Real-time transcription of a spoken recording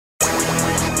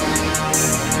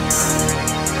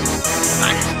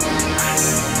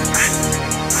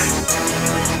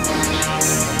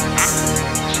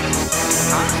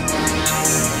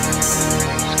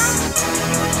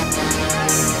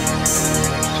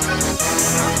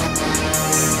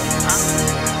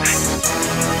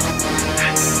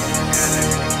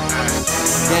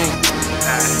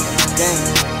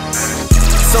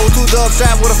dub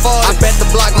strap with a 40. I bet the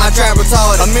block my trap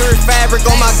retarded. A mirror fabric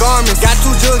on my garments. Got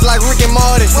 2 jugs like Rick and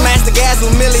Morty. Smash the gas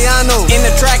with Miliano. In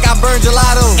the track I burn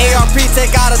gelato. ARP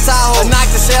take out a Tahoe. Knock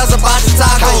the shells about your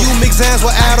taco. How you mix Zans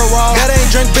with Adderall? That ain't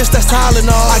drink, bitch, that's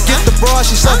Tylenol. I get the broad,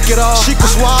 she suck it all. She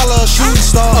can swallow a shooting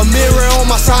star. A mirror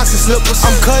on my socks and slippers.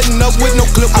 I'm cutting up with no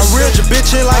clippers. I reeled your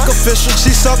bitch in like official.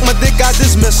 She sucked my dick, got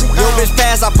dismissal. Yo bitch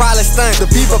pass, I probably stunt. The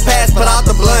people pass, put out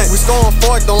the blunt. We scoring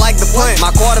fourth, don't like the punt.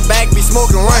 My quarterback be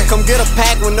smoking run. Come get a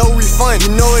pack with no refund.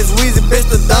 You know it's Weezy, bitch,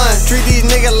 the done. Treat these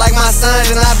niggas like my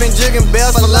sons, and I've been jigging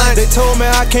bells for lunch. They told me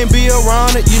I can't be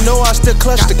around it. You know I still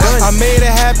clutch the gun. I made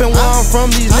it happen where I'm from.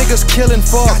 These niggas killing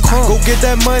for a crumb. Go get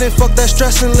that money, fuck that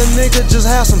stressing, little nigga, just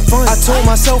have some fun. I told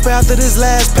myself after this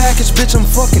last package, bitch, I'm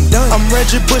fucking done. I'm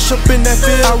Reggie Bush up in that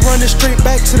field. I run it straight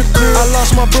back to the crib. I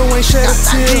lost my bro, ain't shed a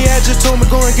tear. He had just told me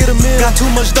go and get a meal. Got too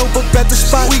much dope up at the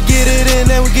spot. We get it in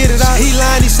and we get it out. He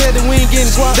lying, he said that we ain't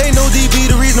getting guap. They know DB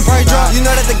the reason price drop. You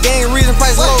know that the gang reason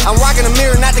price low. I'm rocking a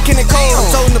mirror, not the Kenny Cole. I'm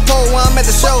toting the pole while I'm at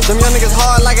the show. Them young niggas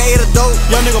hard like I ate a dope.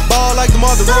 Young nigga ball like the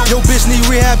mother road. Yo bitch need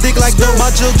rehab, dick like dope.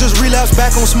 My jug just relapsed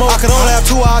back on smoke. I could only have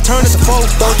 2, I turn it to 4.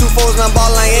 Throw 2 4s and I'm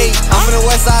ballin' like 8. I'm from the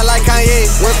west side like Kanye.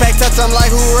 One pack touch, I'm like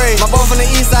hooray. My ball from the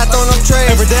east side throwing them trays.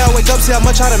 Every day I wake up, see how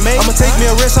much I done made. I'ma take me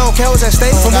a risk, I don't care what's at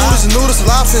stake. From noodles and noodles to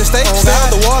lobster and steak. Stay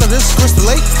out the water, this is Crystal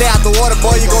Lake. Stay out the water,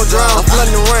 boy, you gon' drown. I'm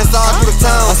flooding the runs all through the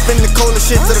town. I'm spinning the coldest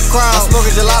shit to the crowd. I'm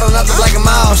smoking gelato, nothing like a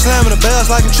mile. I'm slamming the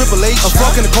bells like in Triple H. I'm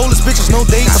fucking the coldest bitches, no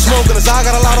dates. I'm smoking as I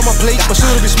got a lot on my plate. My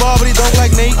shooter be small, but he don't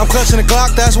like Nate. I'm clutching the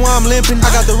Glock, that's why I'm limping. I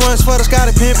got the runs for the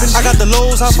Scotty pimpin'. I got the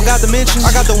lows, I forgot to mention.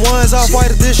 I got the ones off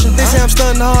White Edition. They say I'm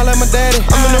stunning hard like my daddy.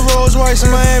 I'm in the Rolls Royce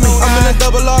in Miami. I'm in that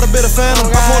double R, a bit of Phantom.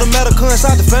 I pour the medical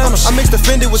inside the Phantom. I mixed the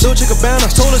Fendi with Dolce Gabbana.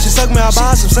 Told her she suck me, I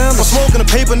buy some sandals. I'm smoking a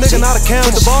paper, nigga, not a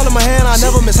camera. With the ball in my hand, I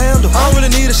never mishandle. I don't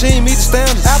really need her, she ain't meet the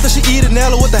standards. After she eat it,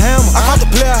 nail her with the hammer. I caught the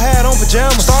player I had on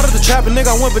pajamas. Started the trapping,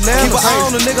 nigga, I went bananas. Keep an eye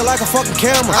on the nigga like a fucking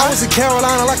camera. I was in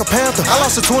Carolina like a Panther. I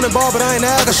lost a 20 ball, but I ain't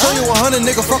average. I can show you 100,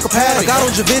 nigga, fuck a paddock. I got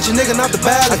on Javinci, nigga, not the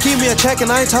ballad. I keep me a check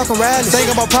and I ain't talking rallies.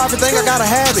 Thinking about profit, think I gotta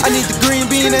have it. I need the green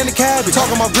bean and the cabbage.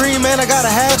 Talking about green, man, I gotta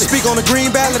have it. Speak on the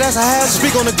green ballad, that's a hazard.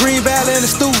 Speak on the green ballad and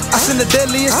the stew. I send the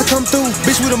deadliest to come through.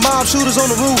 Bitch, we the mob shooters on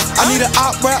the roof. I need an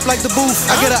op rap like the booth.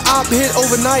 I get an op hit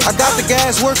overnight. I got the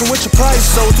gas working with your price.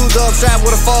 Sold 2 dub strap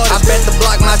with a 40. I bet the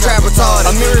block my trap retarded.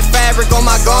 A mirror fabric on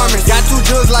my garments. Got 2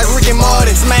 jugs like Rick and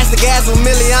Morty. Smash the gas with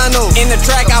Miliano. In the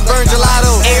track I burn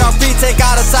gelato. ARP take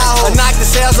out a Tahoe. Knock the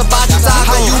shells about your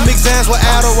taco. How you mix Zans with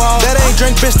Adderall? That ain't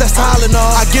drink, bitch, that's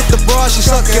Tylenol. I get the broad, she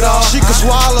suck it all. She can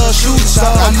swallow a shooting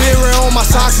star. A mirror on my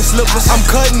socks and slippers. I'm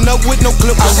cutting up with no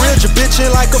clippers. I reeled your bitch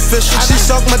in like official. She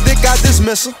sucked my dick, got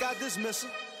dismissal.